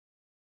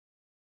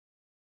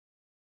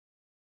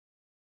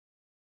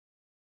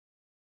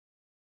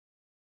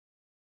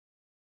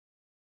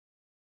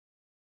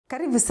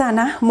Karibu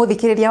sana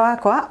muthikiriria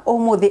wakwa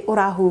umuthi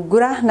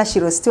urahungura na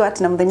Shiru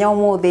Stuart na muthenya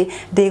umuthi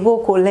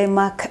ndiguku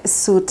Lemark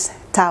Suit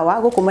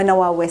Tower guku mwena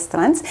wa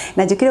Westlands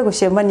na njukire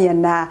gucemania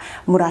na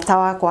murata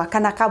wakwa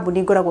kana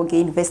kambuni ngoragwo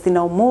ngi-invest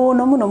na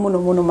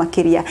muno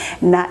makiria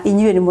na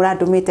inyuĩ ni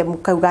mũrandũmĩte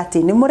mũkauga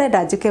atĩ ni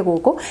mũrenda njuke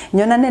guku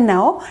nyonane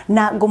nao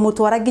na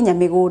ngũmũtwara nginya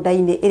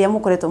mĩgũnda-inĩ ĩrĩa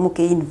mũkoretwo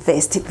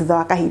mũkĩ-invest thutha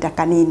wa kahinda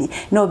kanini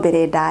no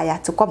mbere ndaya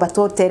tukwamba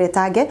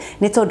tũteretange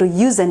nĩ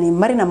tondũ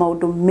username marĩ na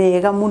maũndũ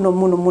mega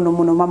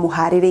mũno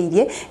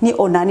mamuharĩrĩirie ni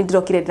onani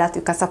ndirokire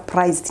ndiratuĩka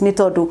surprised nĩ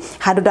tondũ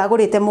handũ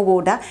ndagũrĩte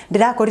mũgũnda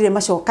ndĩrakorire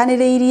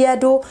macokanĩrĩirie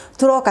andũ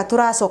turoka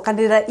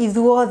turacokanĩrĩra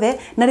ithuothe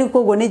na rĩu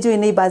koguo nĩ njũĩ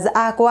neighbors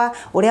akwa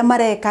ũrĩa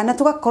mareka na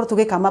tugakorwo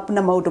tũgĩka map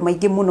na maũndũ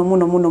maingĩ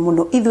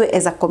mũno ithuĩ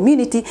as a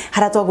community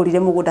harĩa twagũrire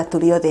mũgũnda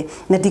tũrĩ othe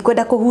na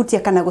ndikwenda kũhutia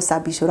kana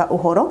gũcambicũra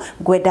ũhoro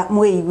ngwenda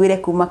mwĩiguĩre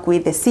kuma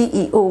kwĩ the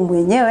CEO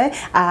mwenyewe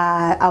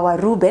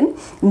our Ruben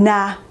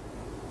na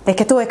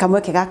reke tũwe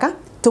kamweke gaka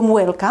tumu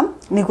welcome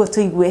niguo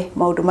tuigue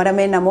maundu maria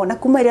menamo na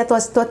kuma iria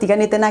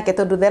twatiganite nake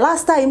tondu the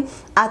last time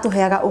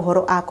atuheaga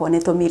uhoro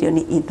akonetwo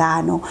milioni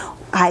 5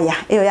 haya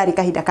iyo yari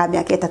kahinda ka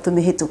miaka 3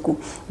 mihituku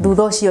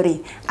thutha ucio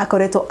ri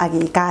akoretwo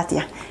agika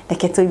atia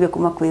reke tuigue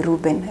kuma kwi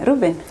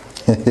Ruben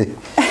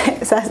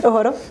sasa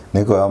uhoro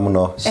niko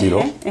muno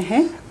Shiru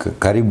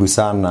karibu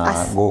sana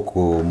guku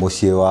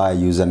mucie wa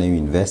username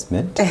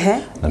investment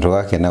na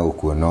tugakena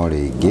gukuona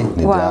ringi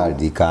ni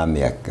ndarika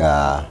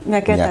miaka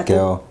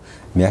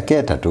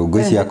 3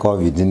 ngwĩcia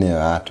covid nĩyo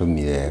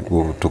yatũmire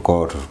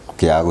tukorwo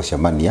tukiaga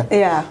gũcemania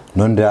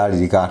no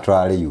ndĩraririka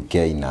twarĩ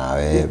UK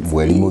nawe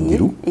mweri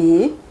mũthiru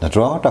na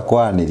twahota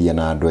kwaranĩria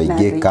na andũ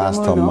aingĩ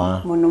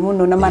customer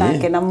mũno na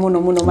marakena mũno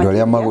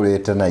arĩa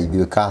magũrĩte na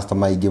ithuĩ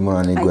customer aingĩ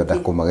mũno nĩ ngwenda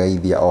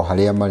kũmageithia o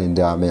harĩa marĩ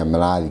ndĩramenya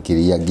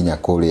marathikĩrĩria nginya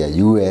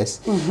kũrĩa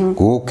US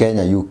gũkũ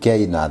Kenya UK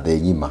na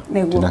thĩ ng'ima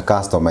na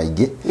customer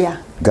aingĩ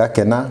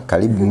ngakena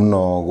karibu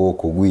muno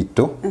guku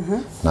gwitu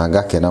na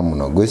ngakena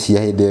muno ngwĩcia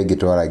hĩndĩ ĩngĩ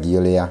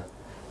twaragio ria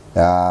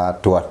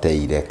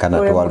twateire kana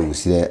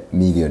twarucire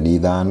milioni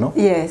 5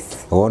 yes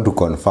I want to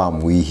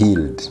confirm we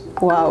healed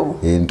wow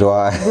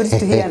good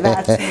to hear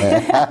that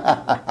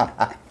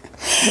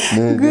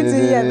good to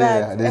hear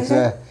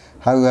that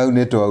hau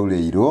nĩ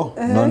twaurĩirwo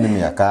no nĩ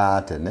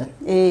mĩaka tene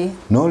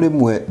no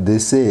rĩmwe they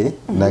say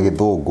na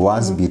gĩthũngũ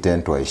once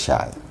beaten twice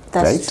shy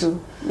that's true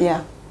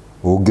yeah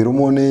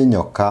ungĩrũmwo nĩ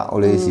nyoka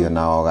ũrĩcio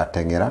na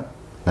ũgateng'era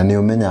na nĩ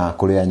ũmenyaga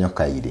kũrĩa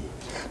nyoka irĩ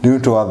rĩu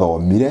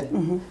twathomire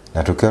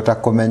na tukĩhota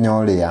kũmenya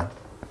ũrĩa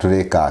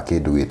tũrĩka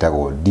kĩndũ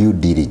gĩtagwo due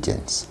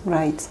diligence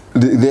right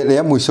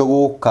rĩa mũico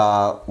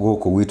gũka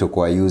gũkũ gwitũ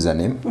kwa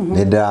username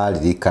nĩ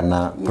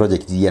ndĩraririkana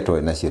project iria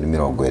twarĩ nacio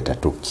nĩ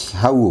 30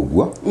 hau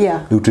ũguo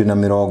rĩu twĩna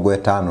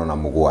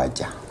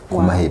 57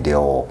 kuma hĩndĩ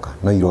yoka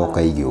no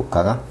iroka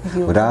igĩũkaga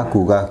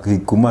ũrakuga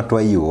kuma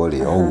twaiywo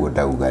rĩ ũguo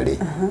ndauga rĩ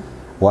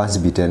once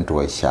beaten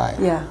twice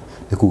shy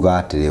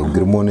ikuga atĩrĩ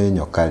ũngĩrũmwo nĩ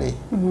nyoka rĩ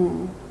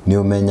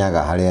nĩ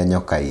ũmenyaga harĩa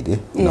nyoka irĩ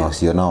na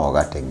ũcio no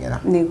ũgateng'era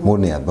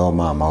mũndũ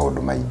athomaga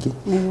maũndũ maingĩ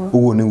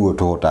ũguo nĩguo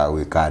tũhotaga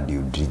gwĩka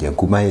due diligence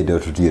kuma hĩndĩ ĩyo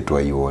tũtirĩ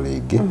twaiywo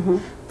rĩngĩ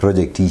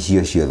project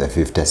icio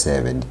ciothe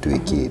 57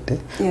 twĩkĩte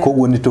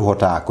koguo nĩ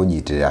tũhotaga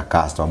kũnyitĩrĩra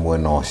customer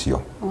mwena ũcio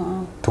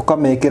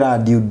tũkamekĩra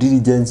due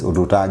diligence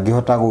ũndũ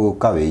ũtangĩhota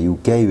gũka wĩ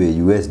UK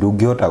wĩ US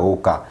ndũngĩhota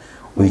gũka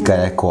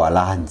uikare kwa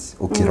lunch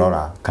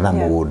ukirora kana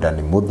mũgũnda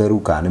nĩ mũtheru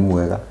kana nĩ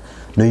mwega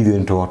no ithuĩ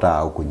nĩ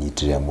tũhotaga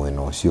kũnyitĩrĩra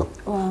mwena ũcio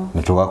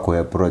na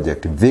tũgakũhe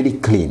project very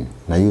clean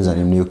na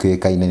username nĩ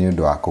ũkĩkaine nĩ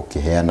ũndũ wa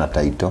gũkĩheana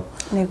title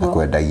na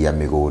kwendagia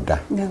mĩgũnda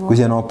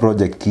gũcia no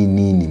project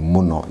nini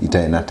mũno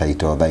itarĩ na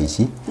title thaa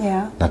ici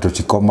na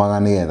tũtikomaga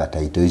nĩgetha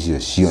title icio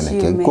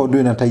cioneke ko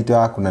ndwĩ na title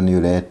yaku na nĩ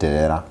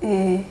ũreterera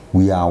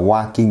we are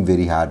working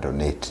very hard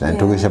on it na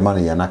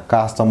tũgĩcemania na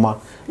customer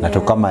na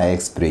tukama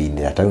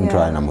explain ata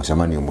nitwa na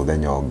mũcemanio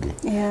mũthenya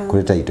ũngĩ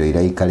kuri title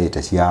ira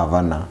ikarĩte cia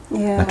Havana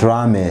na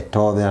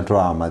tũrametothe na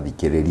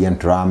tũramathikĩrĩria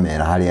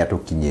tũramera harĩa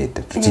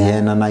tũkinyĩte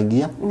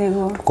tũtihenanagia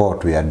tukorwo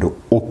twĩ andũ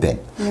open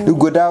rĩu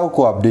ngwenda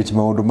gũkũ update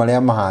maũndũ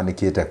marĩa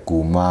mahanĩkĩte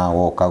kuma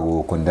woka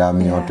gũkũ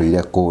ndamenya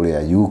tũire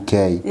kũrĩa UK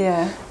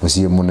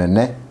mũciĩ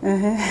mũnene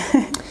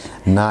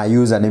na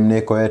username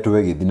nĩ koetwo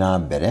ĩgĩthiĩ na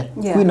mbere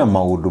kwĩna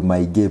maũndũ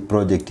maingĩ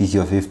project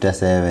icio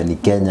 57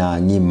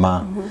 Kenya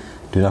ng'ima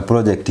tuna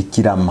project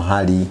kila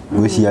mahali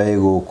gwĩcia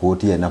gũkũ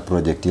tie na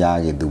project ya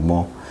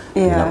Gĩthumo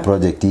na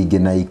project ingĩ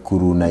na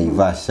Ikuru na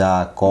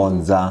Ivasha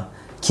Konza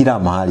kila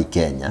mahali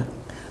Kenya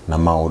na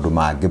maũndũ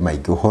mangĩ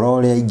maingĩ ũhoro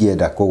ũrĩa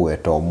ingĩenda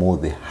kũgweta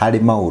ũmũthĩ harĩ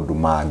maũndũ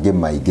mangĩ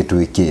maingĩ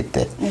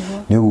twĩkĩte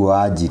nĩguo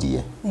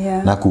wanjirie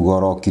na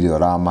kugoro kire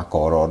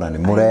ũramakoro na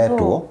nĩ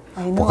mũretwo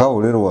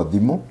ũkaũrĩrwo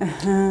thimũ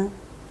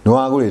nĩ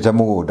wagũrĩte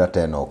mũgũnda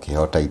tena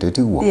ũkĩhota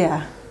itotiguo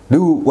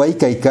rĩu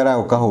waikaikara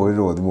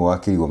ũkahũrĩrwo thimũ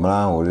wakĩrigwo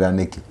marahũrĩra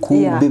nĩkĩ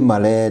kumbe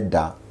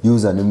marenda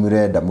username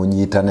mũrenda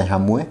mũnyitane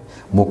hamwe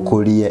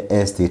mũkũrie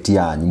estate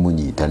yanyu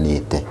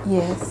mũnyitanĩte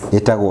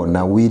ĩtagwo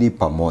Nawiri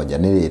pamoja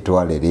nĩ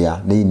rĩtwa rĩrĩa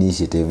nĩ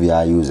initiative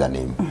ya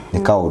username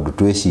nĩ kaũndũ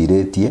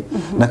twĩcirĩtie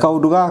na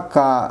kaũndũ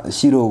gaka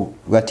Shiru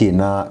gatirĩ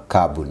na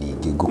kambuni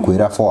ingĩ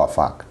ngũkwĩra for a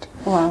fact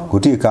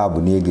guti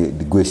kambuni ĩngĩ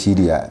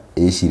ngwĩciria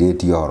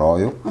ĩcirĩtie ũhoro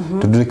ũyũ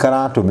tondũ nĩ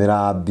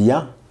karatũmĩra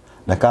mbia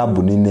na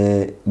kambuni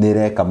nĩ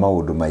reka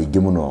maũndũ maingĩ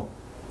mũno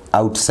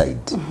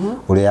outside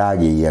ũrĩa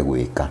yagĩrĩire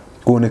gwĩka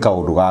kũu nĩ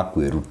kaũndũ ga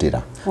kwĩrutĩra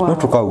no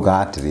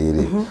tũkauga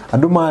atĩrĩrĩ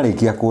andũ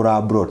marĩkia kũra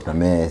abroad na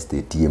me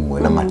estate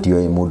ĩmwe na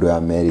matioĩ mũndũ ya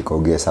America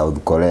ũngĩ South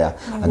Korea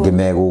angĩ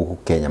me gũkũ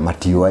Kenya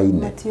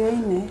matioaine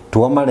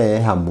twamarehe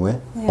hamwe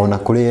ona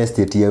kũrĩ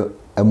estate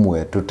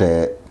ĩmwe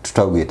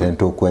tutaugĩte nĩ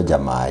tũkwenja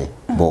maĩ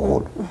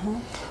borehole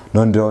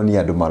no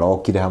ndĩronia andũ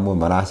marokire hamwe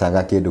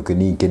maracaga kĩndũ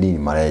kĩnini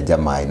marenja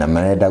maĩ na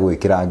marenda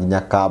gwĩkĩra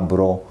nginya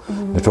kabro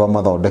nĩ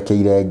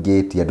twamathondekeire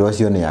ngĩti andũ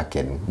acio nĩ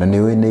akenu na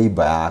nĩ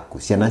neighbor yaku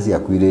ciana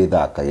ciaku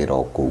irĩthakagĩra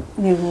o kũu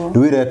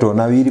rĩu iretwo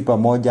Nawiri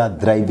pamoja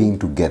thriving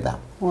together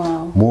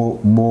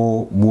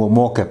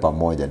muomoke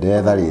pamoja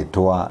ndĩretha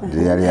rĩtwa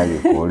rĩrĩa rĩa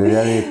Gĩkũyũ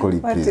rĩrĩa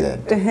rĩkũrepresent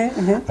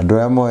andũ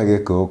arĩa moĩ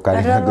Gĩkũyũ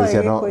andũ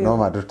acio no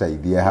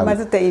matũteithie hau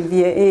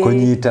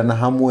kũnyitana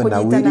hamwe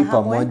Nawiri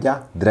pamoja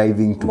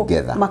thriving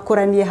together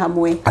makũranie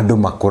hamwe andũ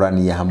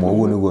makũranie hamwe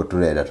ũguo nĩguo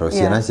tũrenda tondũ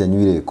ciana cianyu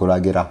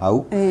irĩkũragĩra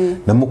hau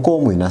na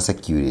mũkorwo mwĩna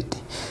security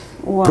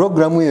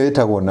program ĩyo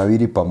ĩtagwo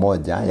Nawiri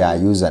pamoja ya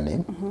username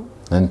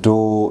na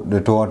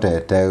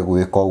nĩtũhotete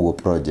gwĩka ũguo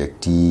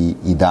project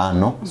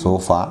ithano so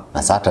far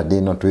na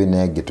Saturday no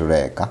twĩna ĩngĩ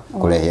tũreka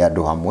kũrehe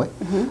andũ hamwe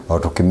o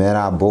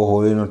tũkĩmera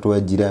borehole ĩno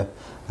twenjire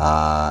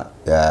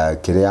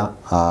kĩrĩa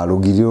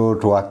rũgiri rũrũ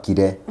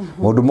twakire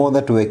maũndũ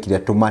mothe twekire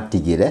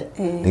tũmatigĩre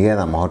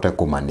nĩgetha mahote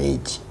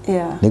kũmanage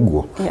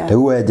nĩguo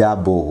rĩu wenja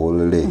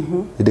borehole rĩ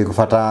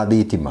ndĩkũbatara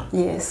thitima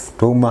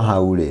twauma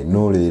hau rĩ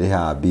no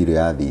rĩrĩha bill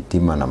ya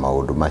thitima na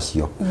maũndũ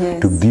macio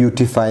to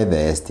beautify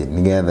the estate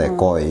nĩgetha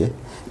ĩkorwo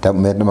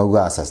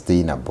mauga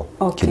sustainable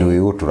kĩndũ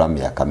gĩgũtũra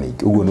mĩaka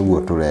mĩingĩ ũguo nĩguo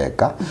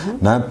tũreka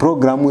na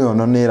program ĩyo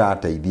no nĩ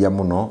ĩrateithia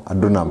mũno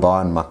andũ number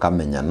 1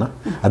 makamenyana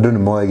andũ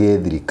nĩ moĩ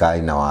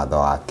gĩthirikari na watho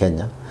wa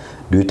Kenya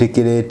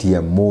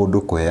ndwĩtĩkĩrĩtie mũndũ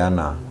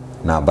kũheana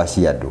namba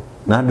cia andũ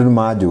na andũ nĩ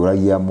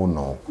manjũragia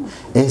mũno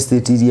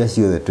estate iria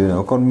ciothe twĩna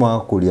okorwo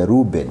magakũria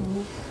Ruben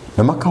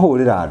na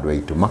makahũrĩra andũ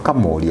aitũ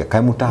makamoria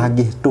kaĩ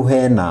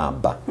mũtangĩtũhe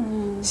namba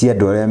cia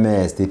andũ arĩa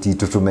me estate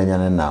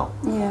tũmenyane nao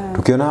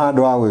tukiona handũ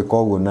wa gwĩka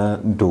ũguo na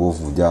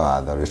nĩtũgũbunja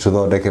watho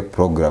tũthondeke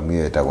program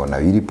ĩyo ĩtagwo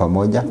Nawiri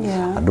pamoja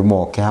andũ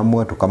moke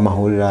hamwe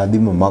tũkamahũrĩra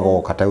thimũ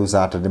magoka ta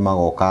Saturday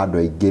magoka andũ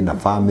aingĩ na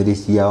family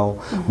ciao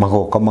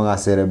magoka maga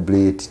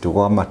celebrate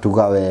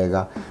tũkamatuga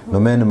wega no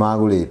mene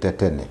magũrĩte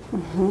tene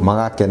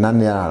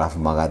magakenanĩra alafu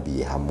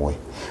magathiĩ hamwe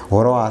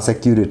ũhoro wa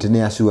security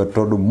nĩ assure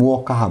tondũ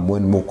muoka hamwe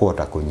nĩ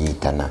mũkũhota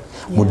kũnyitana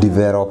mu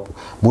develop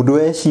mũndũ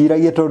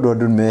eciragia tondũ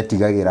andũ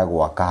metigagĩra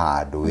gwaka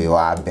handũ wĩ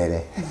wa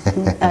mbere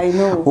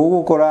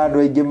ũgũkora andũ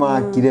aingĩ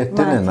makire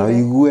tene na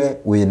igue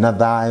wĩna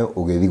thayũ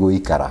ũgĩthiĩ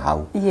gũikara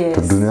hau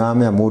tondũ nĩ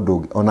wamenya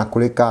mũndũ ona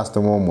kũrĩ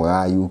customer ũmwe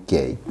wa UK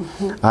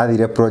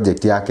athire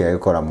project yake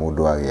agĩkora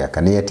mũndũ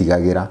agĩaka nĩ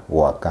etigagĩra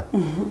gwaka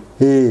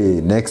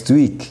next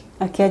week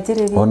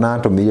ona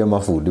atũmire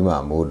mabundi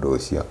ma mũndũ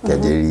ũcio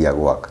kĩanjĩrĩria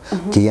gwaka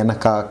kĩgĩa na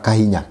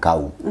kahinya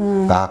kau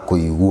ga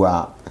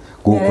kũigua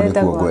gũkũ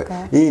nĩkuo gwe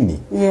ini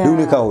rĩu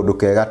nĩ kaũndũ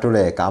kega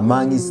tũreka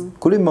amangĩ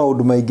kũrĩ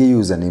maũndũ maingĩ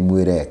user nĩ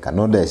mwĩreka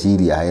no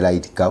ndeciria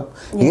highlight kau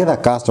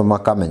nĩgetha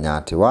customer kamenya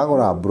atĩ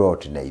wagũra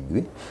brot na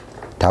ithuĩ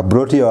ta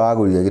brot ĩyo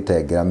wagũrire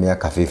Gĩtengera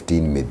mĩaka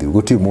 15 mĩthiru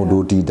gũtirĩ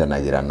mũndũ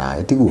ũtindanagĩra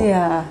nawe tiguo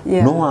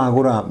no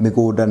wagũra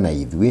mĩgũnda na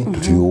ithuĩ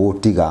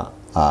tũtigũtiga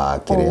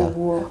kĩrĩa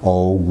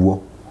o ũguo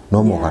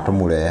no moka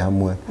tũmũrehe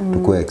hamwe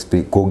tũkũ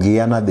explain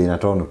kũgĩa na thĩna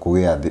tondũ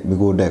kũgĩa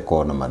mĩgũnda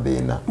ĩkorwo na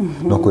mathĩna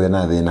no kũgĩa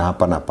na thĩna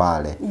hapa na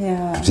pale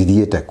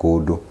tũtithiĩte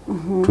kũndũ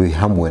twĩ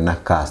hamwe na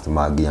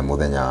customer nginya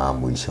mũthenya wa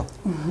mũico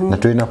na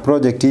twĩna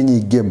project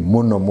nyingĩ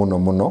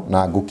mũno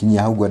na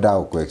ngũkinyia hau ngwenda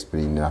gũkũ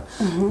explainira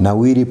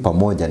Nawiri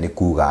pamoja nĩ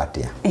kuuga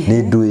atĩa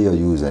nĩ ndũ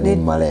ĩyo user nĩ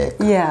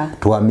mareka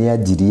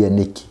twamĩanjirie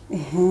nĩki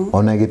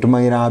ona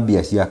gĩtũmagĩra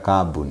mbia cia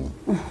kambuni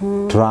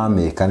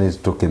tũramĩka nĩ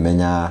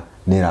tũkĩmenya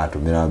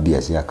nĩratũmĩra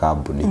mbia cia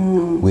kambuni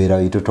wĩra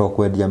witũ to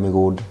kwendia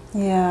mĩgũnda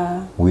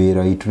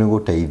wĩra witũ nĩ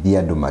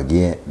gũteithia andũ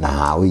magĩe na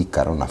ha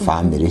ũikaro na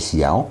family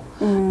ciao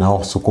na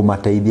also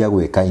kũmateithia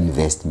gwĩka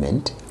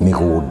investment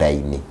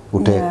mĩgũnda-inĩ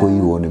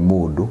ũtekũigwo nĩ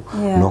mũndũ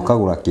na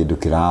ũkagũra kĩndũ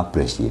kĩra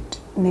appreciate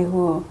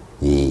nĩguo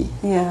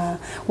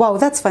wow,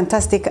 that's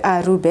fantastic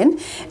Ruben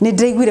nĩ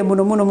ndĩraiguire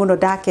mũno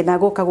ndakena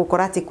gũka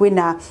gũkora atĩ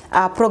kwĩna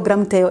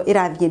program ta ĩyo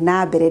ĩrathiĩ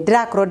na mbere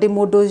ndĩrakorwo ndĩ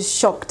mũndũ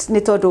shocked nĩ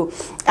tondũ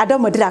andũ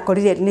amwe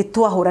ndĩrakorire nĩ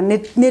twahũra nĩ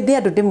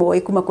andũ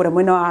ndĩmoĩ kuma kũrĩa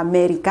mwena wa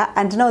America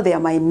and now they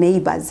are my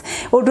neighbors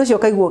ũndũ ũcio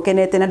ũkaigua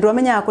ũkenete na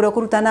ndwamenyaga kũrĩa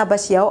kũruta namba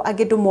ciao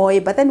angĩ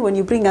ndũmoĩ but then when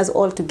you bring us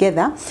all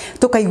together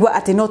tũkaigua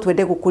atĩ no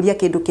twende gũkũria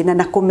kĩndũ kĩna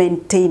na kũ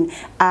maintain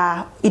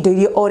indo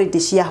iria already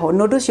ciaho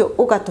na ũndũ ũcio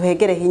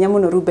ũgatũhengere hinya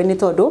mũno Ruben nĩ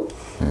tondũ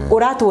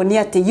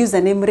ũratuonia atĩ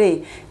username rĩ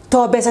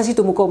to mbeca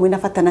citũ mũkorwo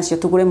mwĩna bata nacio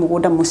tũgũre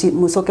mũgũnda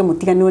mũcoke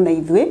mũtiganĩrwo na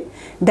ithuĩ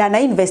ndana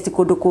invest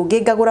kũndũ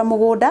kũngĩ ngagũra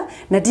mũgũnda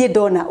na ndiĩ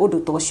ndona ũndũ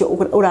ta ũcio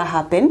ũra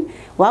happen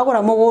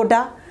wagũra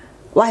mũgũnda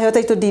waheo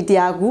title deed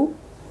yaku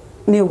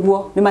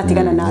niguo ni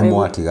matigana nawe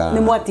ni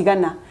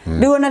mwatigana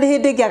riu ona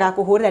hindi ngi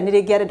agakuhurira ni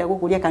ringi arenda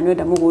gukuria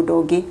kanwenda mugunda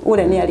ungi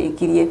ure ni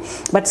arikirie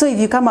but so if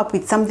you come up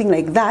with something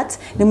like that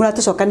ni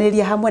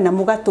muratucokaniria hamwe na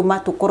mugatuma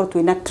tukorwo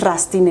twina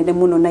trust nene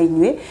muno na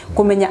inywe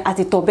kumenya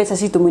ati to mbeca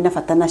citu mwina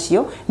bata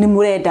nacio ni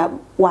murenda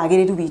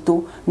wagiriru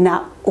witu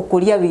na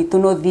ukuria witu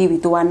no thi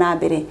witu wa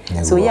nambere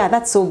so yeah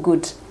that's so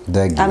good.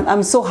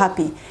 I'm so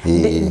happy.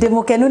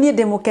 Demokenu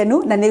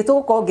na nä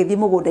tå gå ngä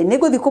mugunda nä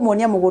ngå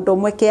kumuonia mugunda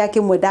mwe kä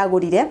kimwe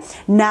ndagurire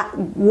na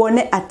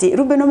wone ati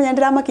rube no menya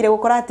ndiramakire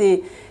gukora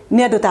ati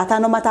ni andu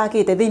tatano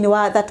matakite thiini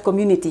wa that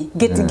community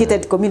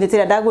gated community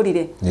ra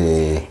ndagurire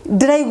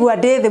ndiraigua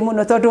ndethe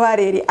muno tondu wa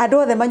riri andu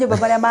othe manyumba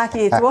maria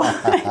makitwo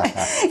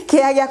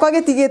kia giakwa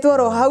gitigitwo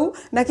ro hau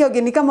na kio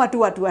ngini kama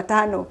watu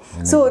atano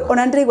so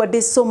ona ndiraigua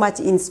ndi so much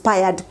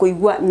inspired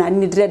kuigua na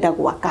ni ndirenda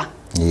gwaka.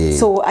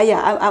 So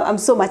yeah, I'm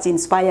so much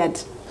inspired.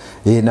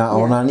 Na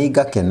ona ni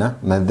ngakena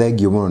na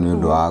thengio muno ni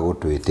undu wa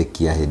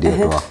gutwitikia hindi yo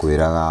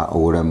twakwiraga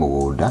ugure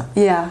mugunda.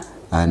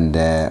 And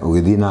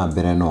ugithi na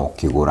mbere no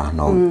kigura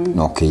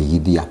no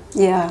kiigithia.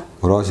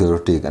 Urocio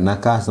rutika na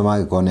customer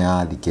agikone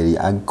athikiri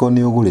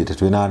agikone ugurite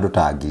twina andu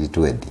ta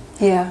 20.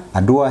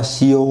 Andu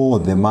acio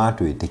othe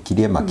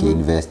matwitikirie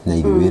makiinvest na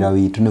wira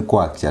witu ni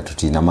kwakia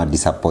tutina ma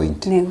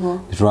disappoint.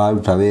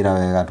 Turaruta wira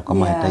wega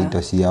tukamahe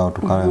taito ciao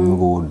tukare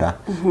mugunda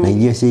na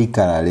iria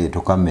ciikara ri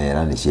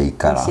tukamera ni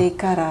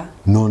ciikara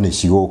no ni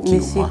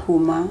cigukuma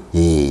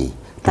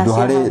tondu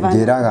hari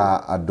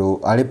njiraga andu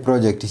ari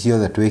project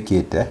ciothe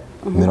twikite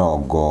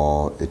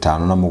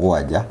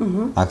 57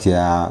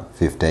 akia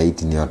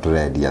 58 ni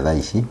oturendia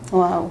thaici.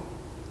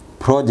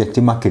 Project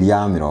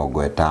makiria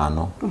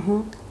 50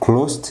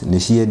 closed ni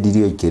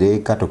ciendirio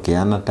ikirika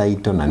tukiana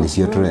taito na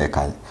nicio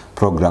tureka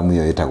program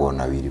iyo itagwo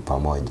Nawiri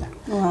pamoja.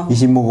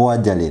 Ici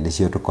mugwanja ri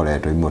nicio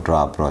tukoretwo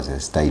imotwa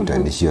process taito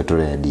nicio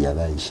turendia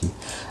thaici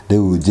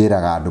riu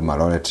njiraga andu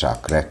marore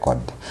track record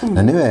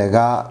na ni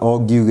wega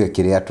ongiuge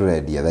kiria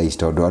turendia thaici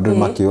tondu andu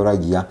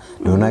makiuragia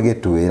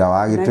ndunagitwira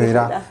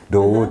wagitwira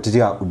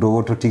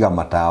ndugututiga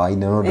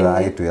matawa-ini no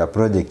nduragitwira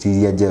project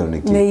iria njeru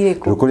niki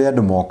kuri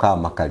andu moka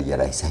makaria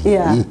raisa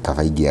hii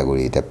kabaingi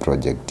agurite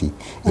project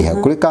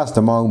kuri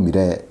customer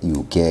umire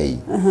UK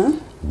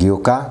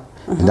ngioka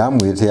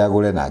ndamwite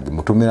agure na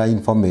ngimutumira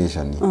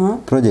information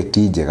project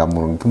njega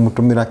muno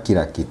mutumira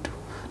kila kitu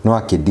no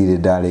akidire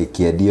ndari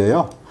kiedio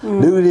yo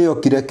riu rio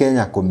kire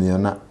Kenya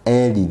kumiona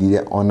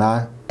eririre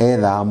ona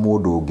etha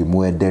mundu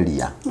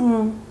ungimwenderia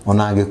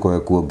ona agikoe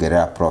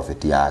kuongerera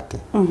profit yake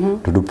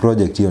tondu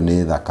project iyo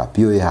ni thaka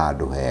pio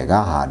handu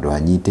hega handu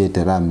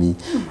hanyitite rami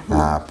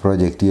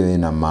project iyo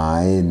ina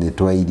mai ni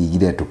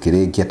twairigire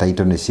tukirikia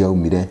taito ni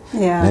ciaumire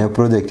na yo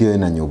project iyo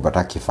ina nyumba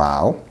ta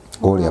kibao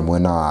kuria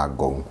mwena wa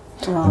Ngong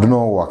ndu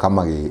no gwaka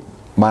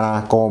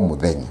marako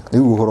muthenya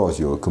riu uhoro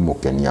ucio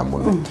ukimukenia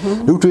muno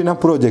riu twina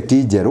project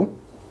njeru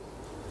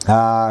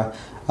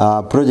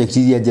project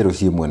iria njeru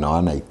ci mwena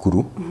wa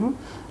Naikuru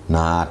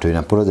na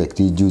twina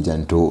project Juja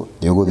ntu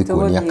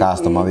niguthikunia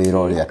customer wira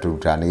uria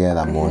turuta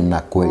nigetha mona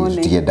kweli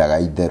tutigendaga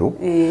itheru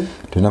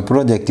twina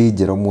project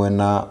njeru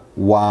mwena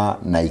wa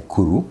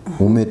Naikuru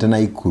umite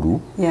Naikuru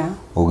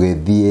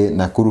ugithie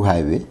Nakuru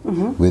highway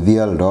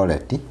ugithie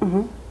Eldoret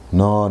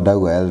no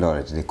ndauga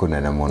Eldoret ni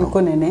kunene muno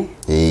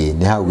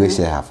ni hau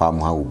giceha farm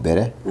hau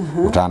mbere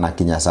utana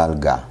kinya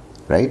Salga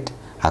right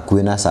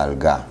hakuhi na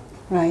Salga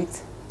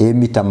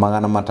mita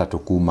 300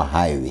 kuma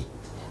highway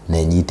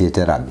na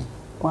nyitite rami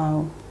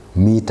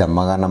mita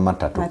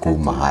 300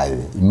 kuma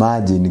highway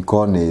imagine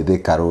kone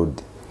Thika road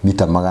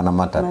mita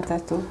 300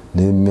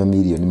 ni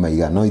milioni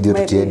maigana no ithio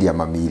tutiendia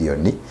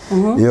mamilioni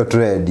iyo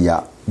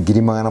turendia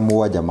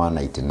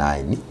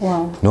 799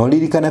 no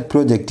lirikane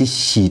project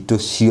citu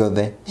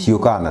ciothe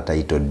ciukana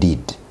taito deed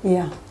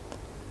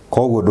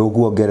koguo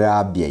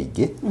nduguongerera mbia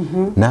ingi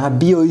na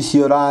mbia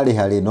icio rari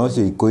hari no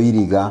cio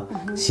ikuiriga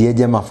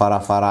cienje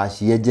mabarabara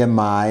cienje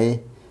mai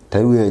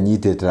taiu yo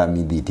nyitete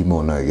ramithiti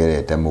muno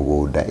egerete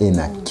mugunda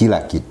ina kila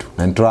kitu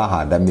na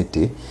nturahanda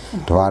miti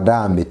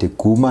tuhanda miti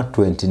kuma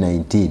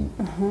 2019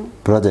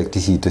 project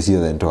citu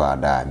ciothe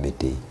nturahanda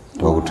miti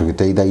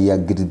tugiteithagia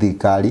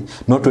thirikari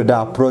no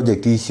twenda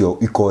project icio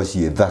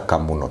ikocie thaka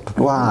muno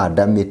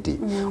twahanda miti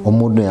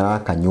omundu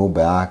yaraka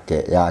nyumba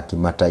yake ya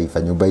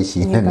kimataifa nyumba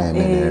ici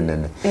nene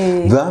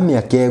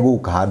thamia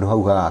keguka handu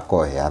hau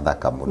hagakohe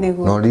thaka muno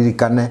no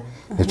ririkane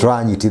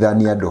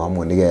nitwanyitithania andu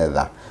hamwe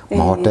nigetha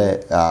mahote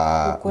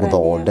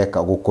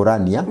guthondeka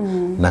gukurania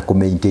na ku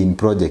maintain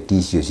project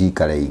icio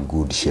cikare in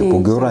good shape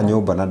ungiura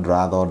nyumba na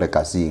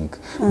ndurathondeka sink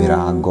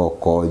mirango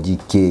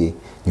kojiki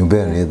nyumba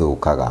iyo ni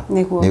thukaga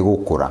ni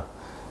gukura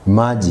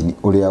imagine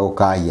uria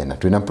ukahiena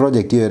twina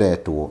project iyo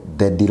retwo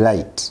the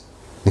delight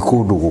ni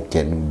kundu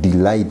gukenu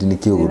delight ni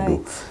kiundu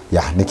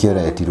ni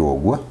kioretirwo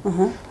guo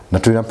na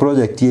twina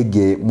project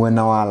ingi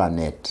mwena wa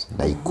Lanet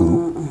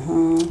Naikuru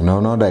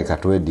no ndaika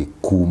twendi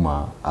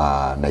kuma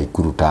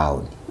Naikuru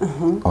town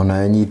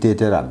ona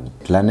nyitete rami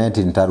Lanet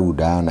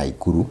ntaruda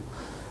Naikuru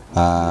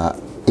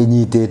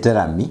inyitete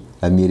rami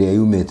iria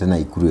yumite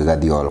Naikuru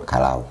igathi all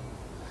Karau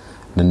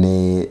na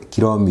nĩ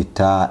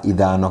kilomita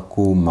 5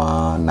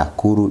 kuma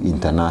Nakuru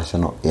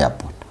International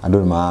Airport.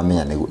 Andũ nĩ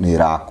maramenya nĩ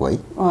rakwai.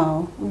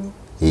 Wow.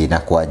 Na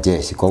kwa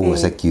jeshi koguo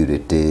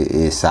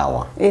security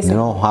sawa.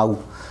 No hau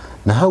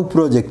na hau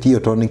project hiyo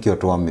to nikio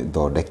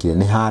twamithondekire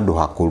ni handu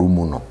hakuru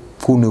muno.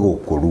 Kuu ni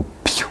gukuru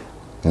piu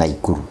na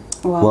ikuru.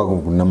 Kwa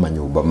na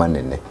manyumba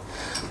manene.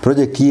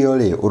 Project hiyo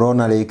ri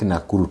urona Lake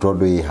Nakuru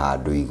tondu i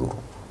handu iguru.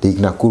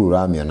 Lake Nakuru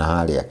ramiona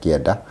haria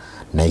kienda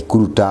na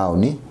Ikuru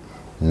town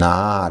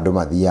na andu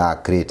mathia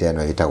crate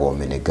eno itagwo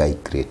Menengai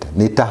crate.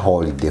 Ni ta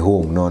holiday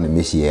home no ni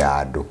micii ya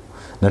andu.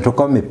 Na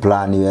tukome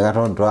plan wega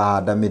tondu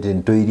twahanda miti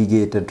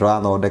ntuirigite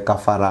twathondeka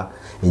bara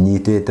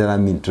inyitite na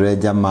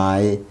mitreja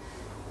mai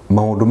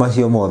maundu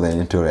macio mothe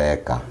ni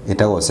tureka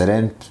itagwo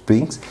Serent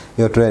Springs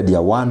yo twendia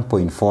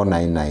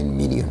 1.499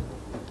 million.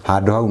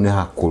 Handu hau ni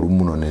hakuru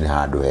muno ni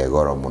handu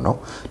hegoro muno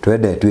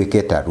twende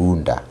twike ta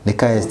Runda ni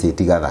ka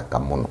estate gathaka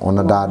muno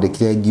ona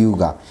ndandikire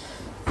ngiuga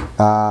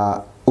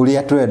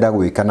uria twenda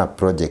gwika na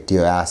project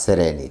iyo ya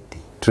Serenity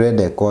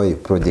twende koi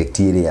project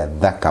iria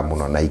thaka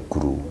muno na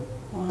Ikuru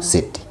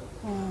city.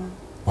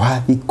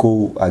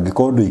 Wathiko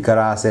agikondu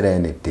ikara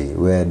Serenity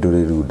we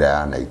nduri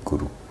Runda na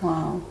Ikuru. Wow.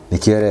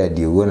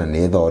 Nikiredi ugo na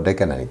ni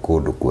thondeka na ni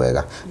kundu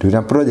kwega.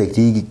 Twina project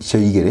icio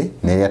igiri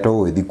na iria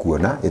tugwithi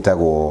kuona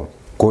itagwo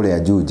kuria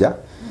Juja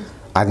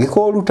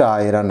agikoruta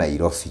wira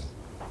Nairobi.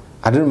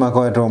 Andu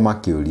makoetwo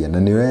makiuria na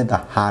ni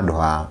wenda handu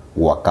ha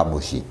gwaka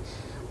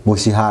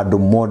muci handu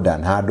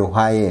modern handu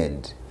high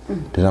end.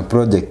 Twina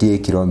project ya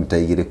kilomita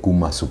 2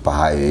 kuma super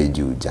highway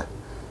Juja.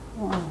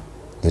 Wow.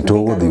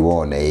 Nituguthi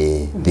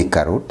wone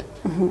Thika Road.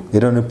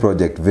 Iro ni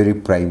project very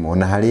prime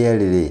ona haria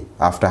riri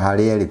after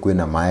haria ri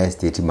kwina ma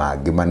estate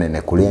mangi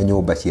manene kuria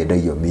nyumba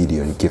ciendagio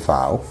million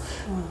kibao.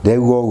 Rĩu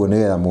ũguo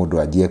nĩgetha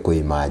mũndũ anjie ku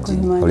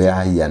imagine ũrĩa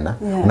hahiana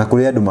na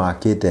kũrĩa andũ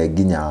makĩte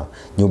nginya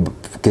nyumba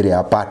kĩrĩa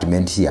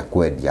apartment cia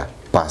kwendia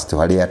past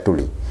harĩa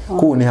tũrĩ.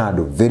 Kũu nĩ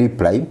handũ very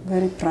prime.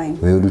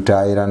 We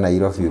uruta wĩra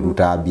Nairobi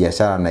uruta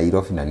biashara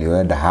Nairobi na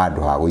nĩwenda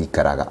handũ ha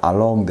gũikaraga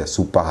along the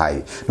super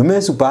highway. No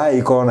me super highway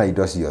iko na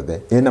indo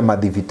ciothe. Ina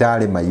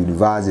mathibitarĩ ma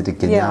University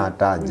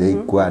Kenyatta,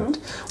 JKUAT,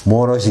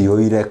 Moro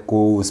cihoire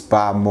kũu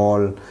Spa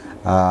Mall,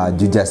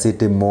 Juja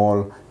City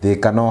Mall. They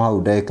kano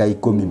hau ndeka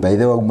 10 by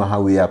the way uma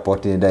hau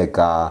airport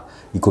ndeka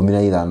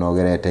 15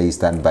 gerete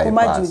Eastern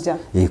bypass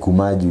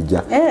kuma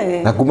Juja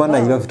na kuma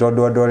Nairobi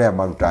tondu andu aria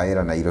maruta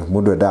wira Nairobi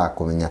mundu endaga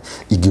kumenya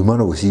ingiuma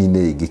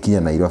rucini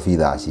ingikinya Nairobi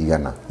thaa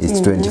cigana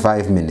it's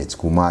 25 minutes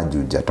kuma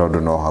Juja tondu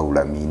no hau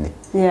lamine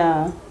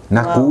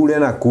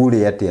na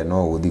kure atia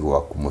no guthi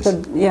gwaku muci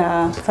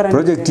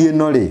project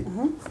ino ri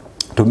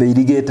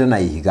tumeirigite na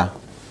ihiga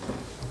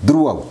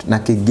throughout na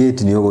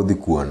kigate ni uguthi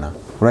kuona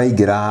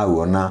uraingira hau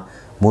ona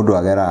mundu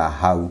agera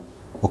hau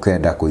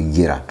ukenda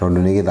kuingira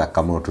tondu ni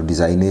githaka muno tu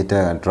designite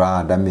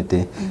turahanda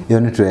miti iyo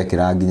ni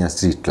turekira nginya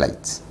street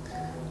lights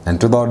na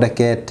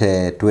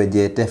tuthondekete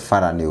twenjete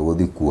bara ni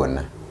uguthi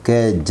kuona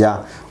kenja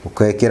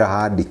ukekira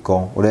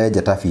handiko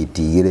urenja ta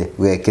fiti 2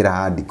 ugekira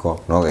handiko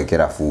no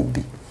ugekira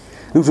fumbi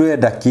riu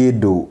turenda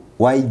kindu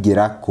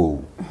waingira kuu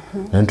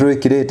na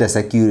tuwikirite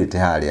security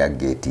haria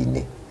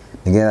gate-ini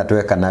nigetha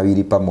tweka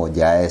Nawiri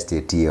pamoja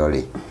estate iyo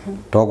ri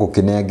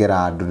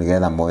togukinengera andu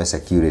nigetha moe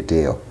security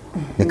iyo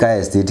nika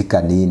estate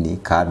kanini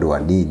kadu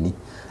anini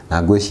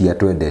na ngwiciria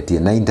twendetie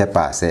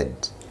 90%.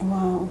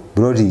 Wow.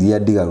 Broti iria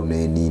ndigaru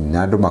ni nini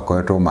na andu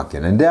makoretwo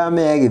makiona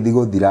ndameye githi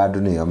guthira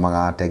andu niyo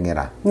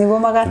magatengera nigo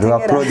magatengera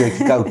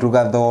project kau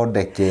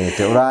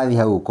tugathondekete urathi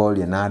hau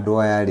ukoria na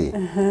andu aya ri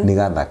ni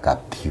gathaka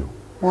piu.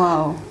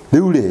 Wow.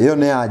 Riu ri iyo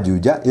ni ya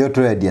Juja iyo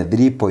twendia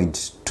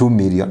 3.2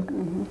 million.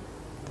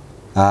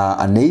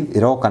 Anei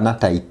iroka na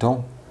title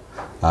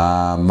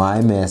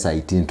my mesa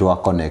itinto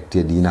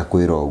connected ina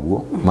kwira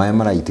uguo my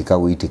maraitika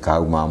gwitika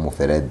hau ma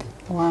muferethi.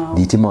 Wow.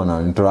 Thitima ona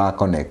ntura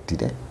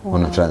connected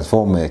ona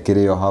transformer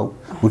kirio hau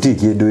guti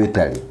kindu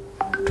itari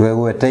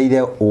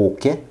twegweteire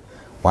uke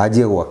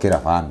wajie gwakira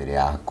family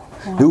yako.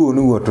 Riu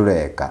niguo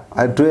tureka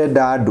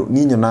twenda andu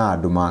ninyo na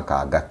andu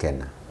makanga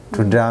kena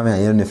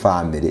tundrame iyo ni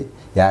family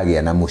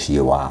yagia na mucie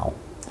wao.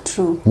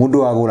 True.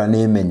 Mundu agura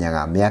ni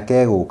menyaga miaka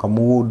eguka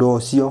mugundo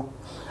ucio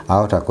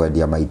ahota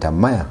kwendia maita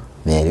maya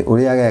meri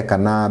uria geka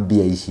na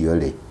bia icio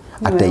ri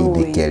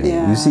ateithikere.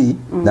 You see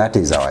that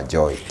is our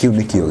joy. Kiu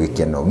nikio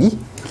gikenogi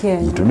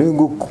itu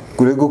ningu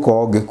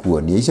ko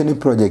ngikuonia icio ni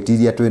project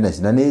iria twina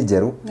cina ni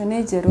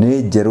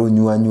njeru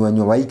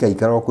nyua waika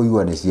ikaro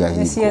kuigwa ni cia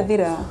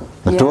thira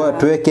na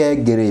tweke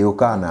ngiri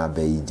ukana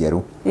bei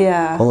njeru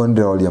o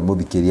ndiroria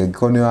muthikiria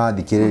ngikoni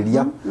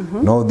wathikiriria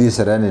no thie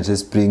Serenity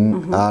Spring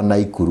na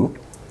Ikuru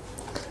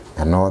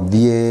na no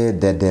thie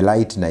the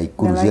delight na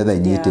Ikuru ciothe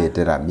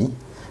inyitete rami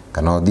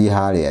kana thie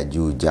haria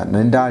Juja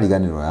na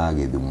ndariganirwo ya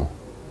Githumo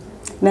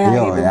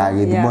yo ya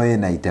Githumo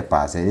ina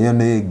 90% yo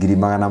ni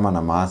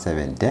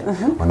 470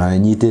 ona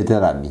inyitete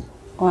rami.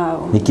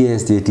 Wow. Niki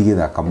estate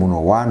githaka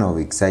muno one of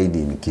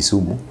exciting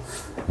Kisumu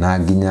na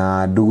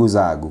nginya ndugu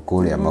zangu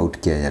kuria Mount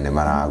Kenya ni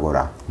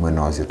maragura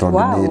mwena ucio tondu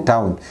ni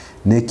town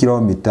ni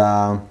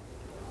kilomita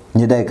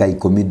ni dakika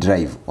 10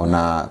 drive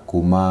ona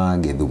kuma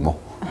Githumo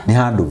ni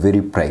handu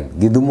very prime.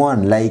 Githumo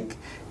unlike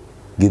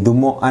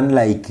Githumo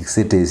unlike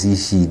cities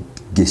ici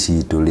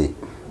gicitũ ri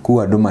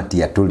ku andu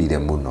matiatũrire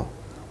muno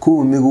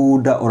ku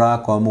migunda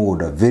urakwa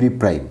mugunda very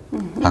prime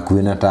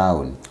hakuhĩ na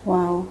town.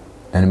 Wow.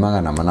 Na nĩ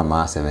magana mana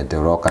ma 70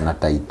 uroka na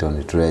title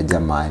nĩ turenja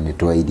maĩ nĩ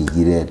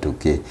twairigire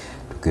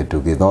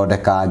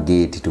tugithondeka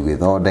gate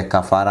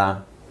tugithondeka bara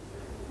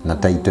na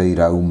title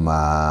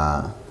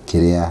irauma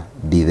kiria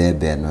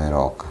Dithemba ĩno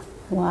ĩroka.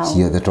 Wow.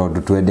 Ciothe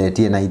tondu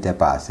twendetie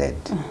 90%.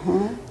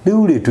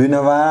 Riu ri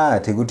twina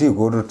variety guti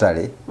kundu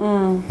tari.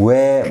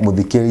 We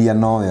muthikiria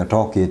no yo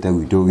tokite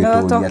gwitu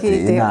gituria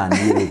ati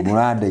nani ri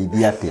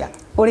murandeithia atia.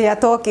 Uria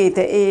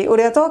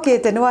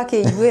tokite ni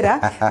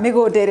wakiiguira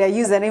migunda ria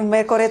username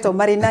mekoretwo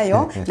mari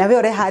nayo na we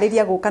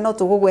urehariria guka no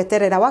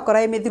tugugweterera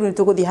wakora mithiru ni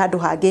tuguthie handu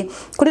hangi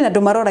kuri na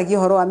ndu maroragia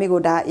horo wa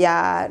migunda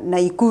ya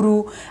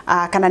Naikuru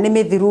kana ni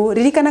mithiru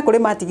ririkana kuri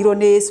matigirwo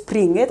ni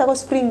Spring etagwo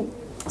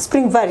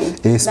Spring Valley.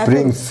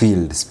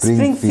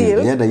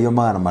 Springfield. Yendagio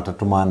magana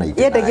matatu ma na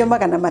itana. Yendagio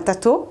magana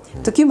matatu.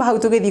 Tukiuma hau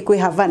tugithi kwi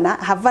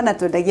Havana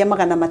twendagia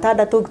magana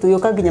matandatu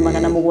tuyoka nginya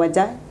magana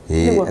mugwanja.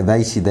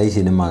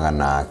 Thaici ni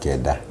magana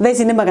kenda.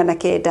 Thaici ni magana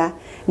kenda.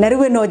 Na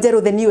riu ino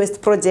njeru the newest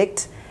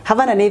project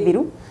Havana ni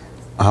thiru.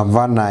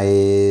 Havana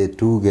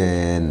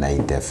tuge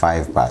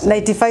 95%.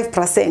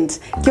 95%.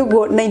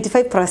 Kyogo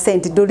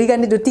 95%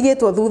 ndurigani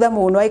ndutigitwo thutha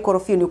muno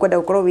aikorofio ni kwenda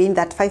gukorwo win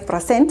that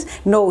 5%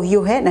 no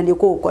hiuhe na ni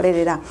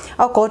ukukorerera.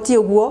 Okoti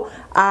uguo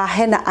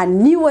hena a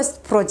newest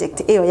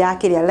project iyo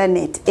yake ya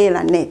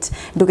Lanet.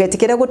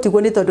 Ndugetikire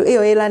gutigwo ni tondu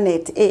iyo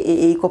Lanet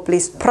iko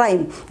place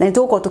prime na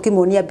nituko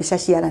tukimonia bica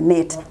cia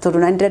Lanet tondu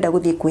na ndirenda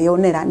guthie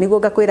kwionera niguo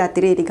ngakwira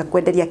atiriri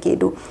ngakwenderia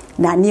kindu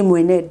na nie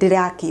mwene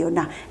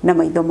ndirakiona na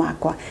maitho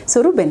makwa.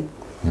 So Ruben,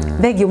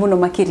 thengiũ muno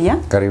makiria.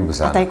 Karibu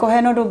sana. Ataiko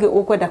heno ndungi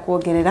ukwenda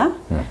kuongerera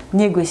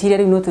nie ngwiciria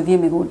riu no tuthie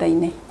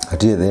migunda-ini.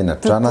 Atie thina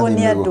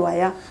tutanathie andu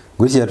aya.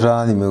 Ngwiciria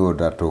tutanathie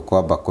migunda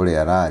tukwamba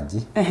kuria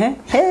ranji.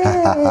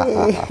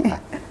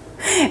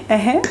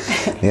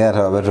 Nĩgetha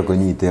twambe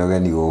kũnyita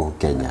ũgeni gũkũ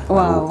Kenya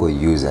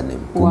gũkũ username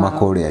kuma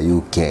kũrĩa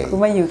UK.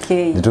 Kuma UK.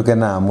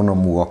 Nĩtũkenaga mũno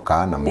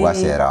mugoka na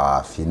mugacera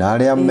wabi na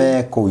arĩa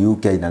me kũu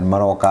UK na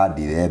maroka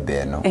Dithemba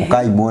ĩno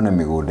ũkai muone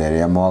mĩgũnda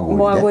ĩrĩa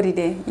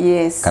mwagũrire.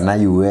 Yes. Kana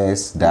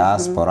US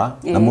diaspora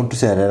na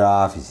mũtucerera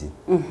wabici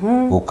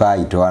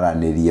ũkai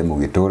twaranĩrie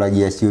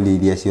mũgĩtũragia ciũria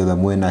iria ciothe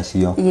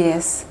mwĩnacio.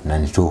 Yes. Na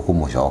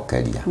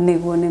nĩtũkũmũcokeria.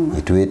 Nĩguo nĩma.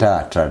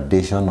 Itwĩtaga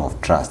tradition of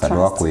trust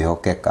andũ a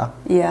kwĩhokeka.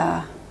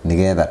 Yeah.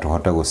 Nigetha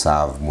tuhote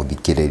guserve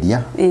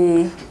muthikiriria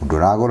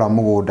nduragura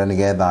mugunda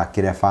nigetha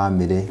akire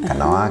family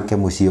kana wake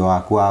mucii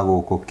waku wa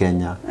guku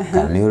Kenya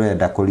kana ni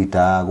urenda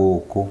kurita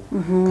guku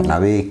kana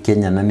we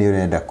Kenya na ni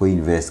urenda ku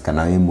invest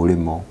kana we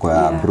murimo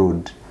kwa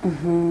abroad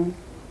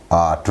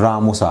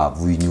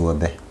turamuserve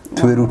inyuothe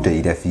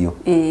twiruteire biu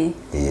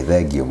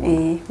thengio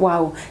muno.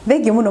 Wow,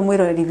 thengio muno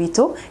mwiroreri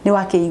witu ni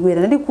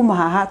wakiiguira na ndi kuma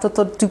haha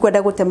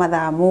tukwenda gute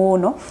mathaa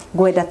muno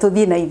ngwenda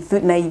tuthie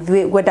na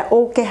ithwe ngwenda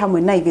uke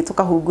hamwe na ithuĩ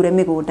tukahungure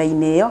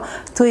migunda-ini iyo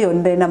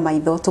twiyonere na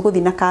maitho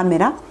tuguthie na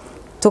kamera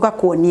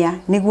tugakuonia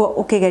niguo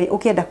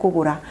ukienda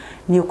kugura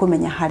ni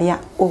ukumenya haria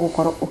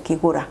ugukorwo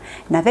ukigura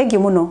na thengio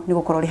muno ni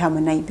gukorwo ri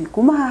hamwe na ithuĩ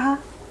kuma haha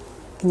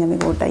kinya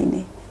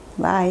migunda-ini.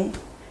 Bye.